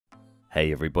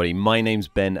Hey everybody, my name's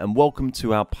Ben and welcome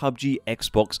to our PUBG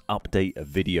Xbox update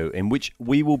video in which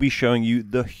we will be showing you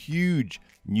the huge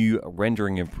new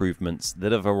rendering improvements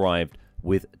that have arrived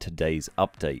with today's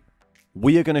update.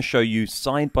 We are going to show you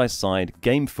side-by-side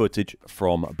game footage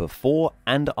from before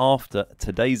and after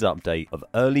today's update of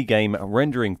early game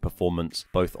rendering performance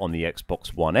both on the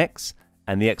Xbox One X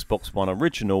and the Xbox One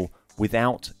Original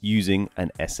without using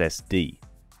an SSD.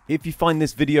 If you find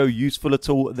this video useful at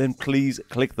all, then please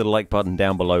click the like button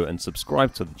down below and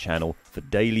subscribe to the channel for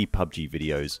daily PUBG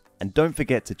videos. And don't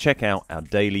forget to check out our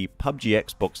daily PUBG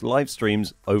Xbox live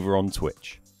streams over on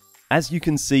Twitch. As you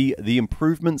can see, the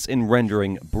improvements in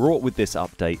rendering brought with this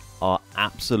update are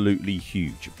absolutely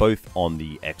huge, both on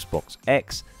the Xbox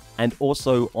X and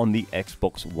also on the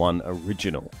Xbox One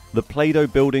Original. The Play-Doh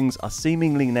buildings are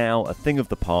seemingly now a thing of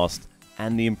the past,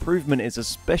 and the improvement is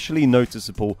especially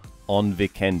noticeable on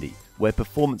Vikendi, where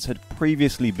performance had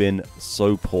previously been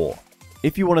so poor.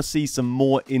 If you want to see some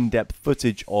more in-depth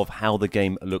footage of how the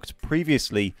game looked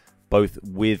previously, both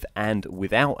with and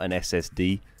without an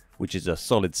SSD, which is a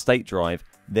solid state drive,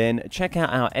 then check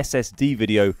out our SSD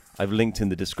video I've linked in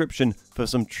the description for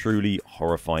some truly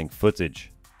horrifying footage.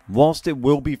 Whilst it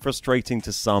will be frustrating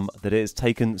to some that it has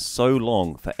taken so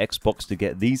long for Xbox to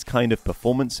get these kind of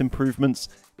performance improvements,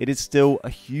 it is still a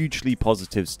hugely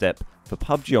positive step for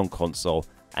PUBG on console,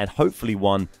 and hopefully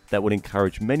one that would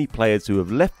encourage many players who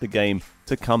have left the game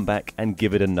to come back and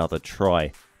give it another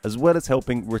try, as well as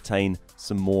helping retain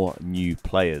some more new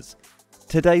players.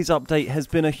 Today's update has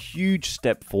been a huge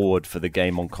step forward for the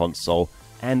game on console,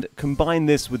 and combine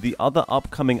this with the other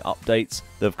upcoming updates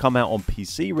that have come out on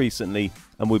PC recently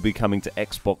and will be coming to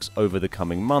Xbox over the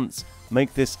coming months,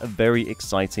 make this a very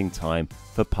exciting time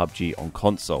for PUBG on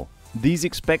console. These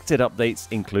expected updates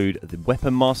include the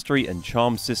weapon mastery and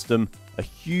charm system, a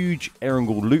huge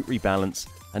Erangel loot rebalance,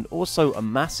 and also a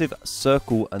massive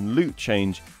circle and loot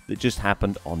change that just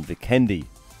happened on Vikendi.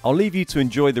 I'll leave you to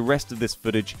enjoy the rest of this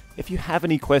footage. If you have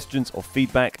any questions or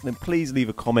feedback, then please leave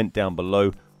a comment down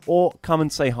below, or come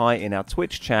and say hi in our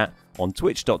Twitch chat on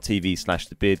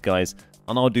twitch.tv/thebeardguys,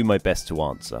 and I'll do my best to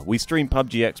answer. We stream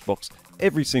PUBG Xbox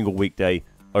every single weekday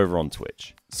over on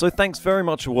Twitch. So thanks very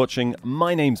much for watching.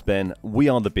 My name's Ben, we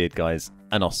are the Beard Guys,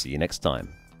 and I'll see you next time.